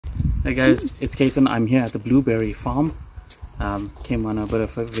Hey guys, it's Keithan. I'm here at the blueberry farm. Came on a bit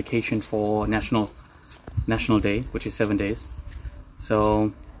of a vacation for National Day, which is 7 days.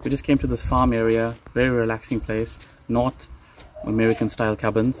 So we just came to this farm area, very relaxing place, North American style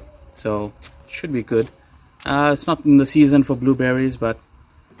cabins. So should be good. It's not in the season for blueberries, but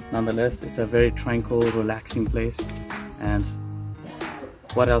nonetheless, it's a very tranquil, relaxing place. And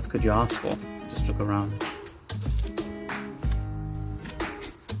what else could you ask for? Just look around.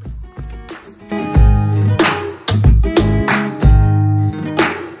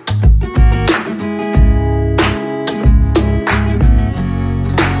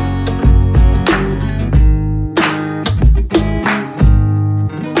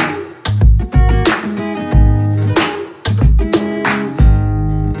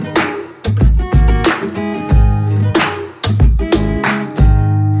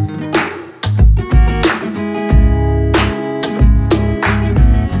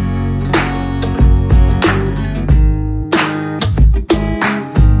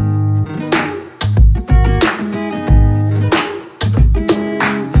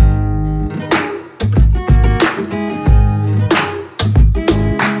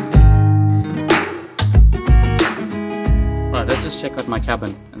 Let's just check out my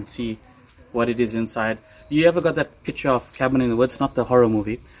cabin and see what it is inside. You ever got that picture of cabin in the woods? Not the horror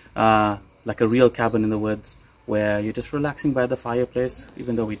movie, like a real cabin in the woods where you're just relaxing by the fireplace.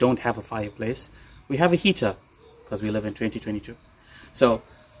 Even though we don't have a fireplace, we have a heater because we live in 2022. So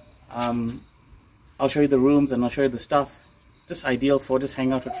I'll show you the rooms and I'll show you the stuff. Just ideal for just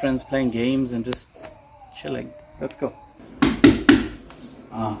hang out with friends, playing games and just chilling. Let's go.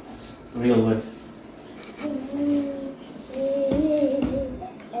 Real wood.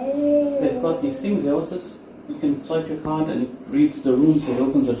 They've got these things here. What's this? You can swipe your card and it reads the room, so it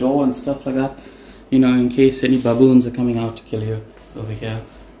opens the door and stuff like that. You know, in case any baboons are coming out to kill you over here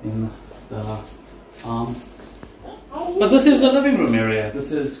in the farm. But this is the living room area.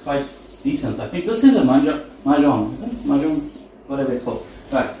 This is quite decent. I think this is a mahjong, is it? Mahjong, whatever it's called.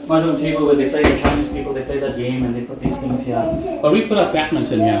 Right, mahjong table where they play, the Chinese people, they play that game and they put these things here. But we put up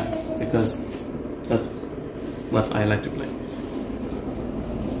badminton here because that's what I like to play.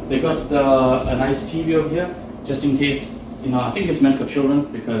 They got a nice TV over here, just in case, you know, I think it's meant for children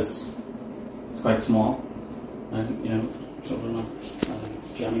because it's quite small. And, you know, children are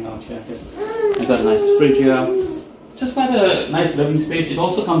jamming out here. They've got a nice fridge here. Just quite a nice living space. It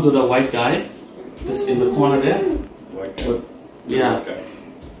also comes with a white guy, just in the corner there. White guy? Yeah. White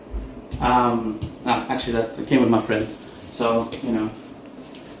guy. Actually, that came with my friends. So, you know.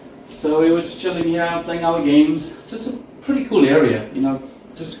 So we were just chilling here, playing our games. Just a pretty cool area, you know.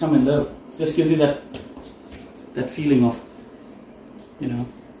 Just come and live. Just gives you that feeling of, you know,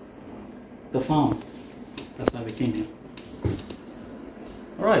 the farm. That's why we came here.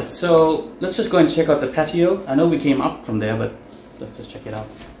 Alright, so let's just go and check out the patio. I know we came up from there, but let's just check it out.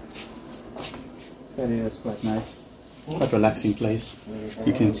 Patio is quite nice. Quite relaxing place.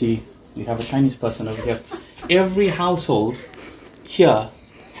 You can see we have a Chinese person over here. Every household here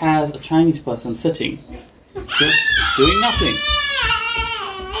has a Chinese person sitting, just doing nothing.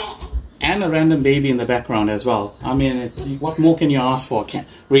 And a random baby in the background as well. I mean, what more can you ask for?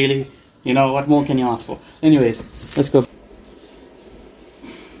 Really? You know, what more can you ask for? Anyways, let's go.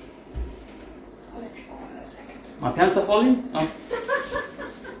 My pants are falling? Oh.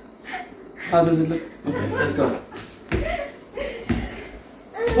 How does it look? Okay, let's go.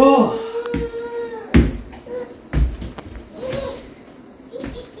 Oh!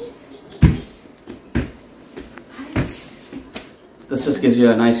 This just gives you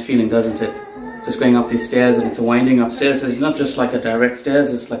a nice feeling, doesn't it? Just going up these stairs, and it's winding upstairs. It's not just like a direct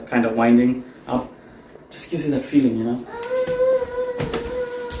stairs, it's like kind of winding up. Just gives you that feeling, you know?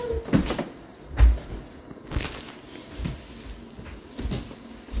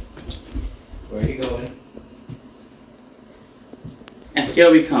 Where are you going? And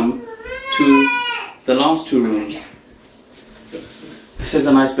here we come to the last two rooms. This is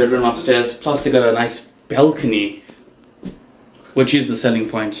a nice bedroom upstairs, plus they got a nice balcony, which is the selling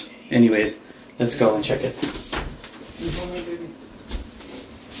point. Anyways, let's go and check it.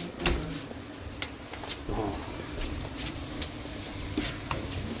 Oh.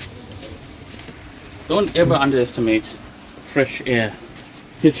 Don't ever underestimate fresh air.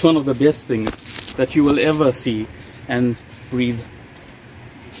 It's one of the best things that you will ever see and breathe.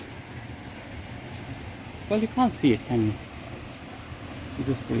 Well, you can't see it, can you? You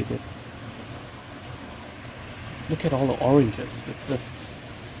just breathe it. Look at all the oranges. It's just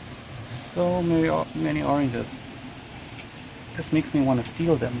so many oranges. It just makes me want to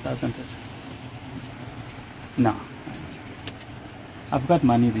steal them, doesn't it? No. I've got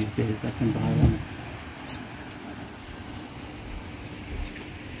money these days, I can buy one.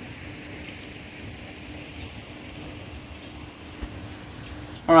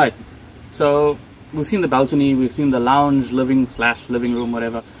 Alright, so we've seen the balcony, we've seen the lounge, living room,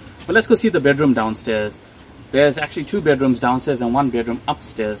 whatever. But let's go see the bedroom downstairs. There's actually 2 bedrooms downstairs and 1 bedroom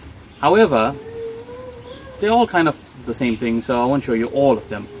upstairs. However, they're all kind of the same thing, so I won't show you all of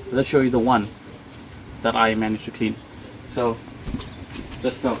them. Let's show you the one that I managed to clean. So,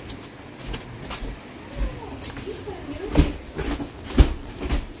 let's go.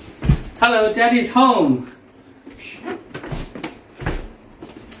 Hello, Daddy's home!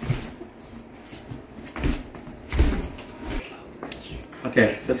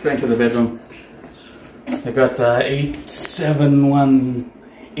 Okay, let's go into the bedroom. I got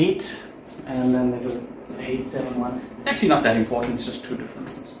 8718 and then I got 871. It's actually not that important, it's just 2 different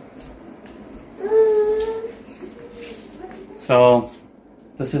ones. So,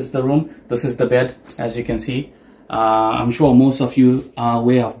 this is the room, this is the bed, as you can see. I'm sure most of you are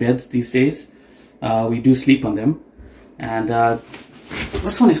aware of beds these days. We do sleep on them. And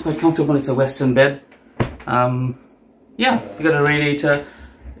this one is quite comfortable, it's a Western bed. Yeah, you got a radiator.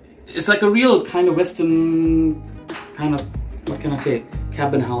 It's like a real kind of Western kind of, what can I say,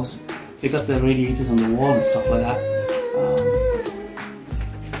 cabin house. You got the radiators on the wall and stuff like that.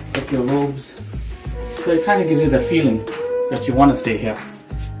 Got your robes. So it kind of gives you that feeling that you want to stay here.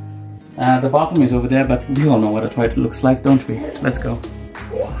 The bathroom is over there, but we all know what a toilet looks like, don't we? Let's go.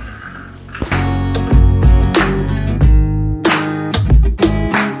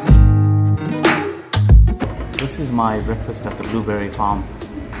 This is my breakfast at the blueberry farm.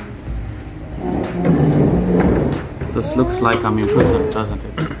 This looks like I'm in prison, doesn't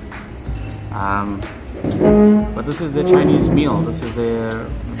it? But this is their Chinese meal. This is their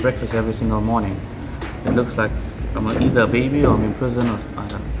breakfast every single morning. It looks like I'm either a baby or I'm in prison, or I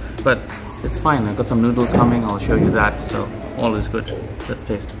don't know. But it's fine. I've got some noodles coming. I'll show you that. So all is good. Let's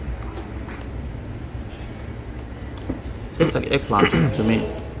taste. Tastes like eggplant to me.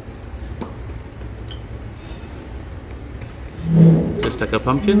 Just like a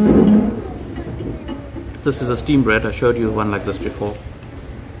pumpkin. This is a steam bread. I showed you one like this before.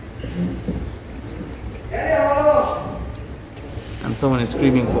 And someone is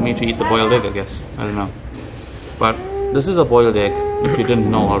screaming for me to eat the boiled egg, I guess. I don't know. But this is a boiled egg, if you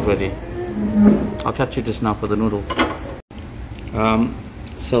didn't know already. I'll catch you just now for the noodles.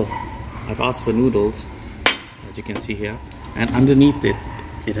 So, I've asked for noodles, as you can see here. And underneath it,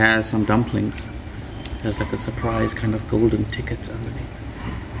 it has some dumplings. There's like a surprise kind of golden ticket underneath.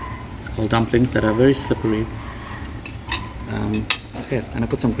 It's called dumplings that are very slippery. Okay, and I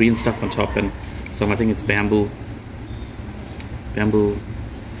put some green stuff on top and some, I think it's bamboo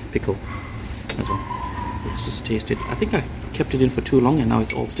pickle as well. Let's just taste it. I think I kept it in for too long and now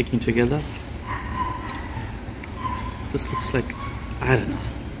it's all sticking together. This looks like, I don't know.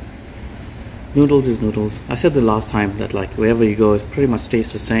 Noodles is noodles. I said the last time that like wherever you go it pretty much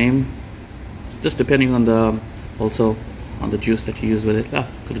tastes the same. Just depending on the, also on the juice that you use with it. Ah,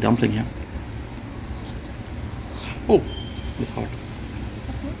 got a dumpling here. Oh, it's hard.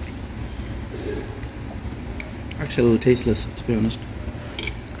 Actually a little tasteless, to be honest.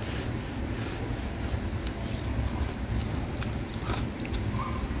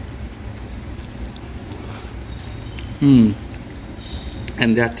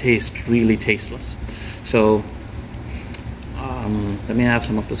 And that tastes really tasteless. So let me have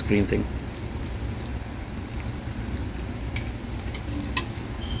some of this green thing.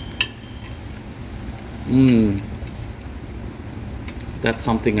 That's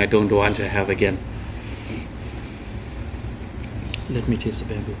something I don't want to have again. Let me taste the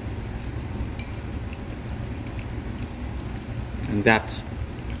bamboo. And that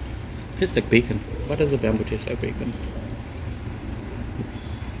tastes like bacon. Why does the bamboo taste like bacon?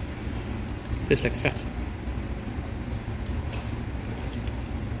 Tastes like fat.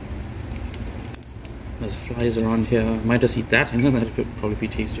 There's flies around here. Might just eat that and then that could probably be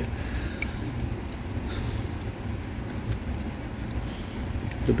tastier.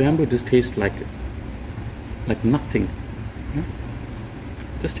 The bamboo just tastes like nothing. Yeah?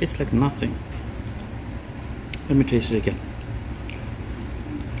 Just tastes like nothing. Let me taste it again.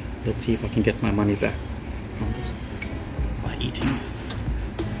 Let's see if I can get my money back from this by eating it.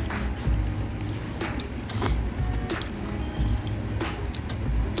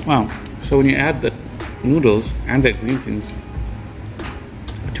 Wow, so when you add the noodles and the green things,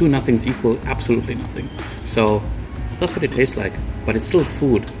 2 nothings equal absolutely nothing. So that's what it tastes like, but it's still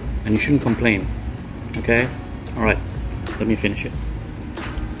food and you shouldn't complain. Okay? Alright, let me finish it.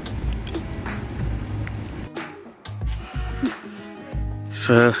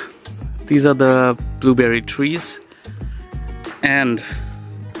 So these are the blueberry trees, and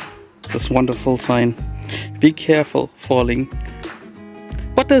this wonderful sign, be careful falling.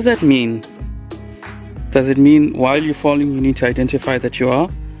 What does that mean? Does it mean while you're falling you need to identify that you are?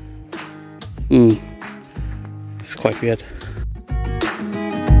 It's quite weird.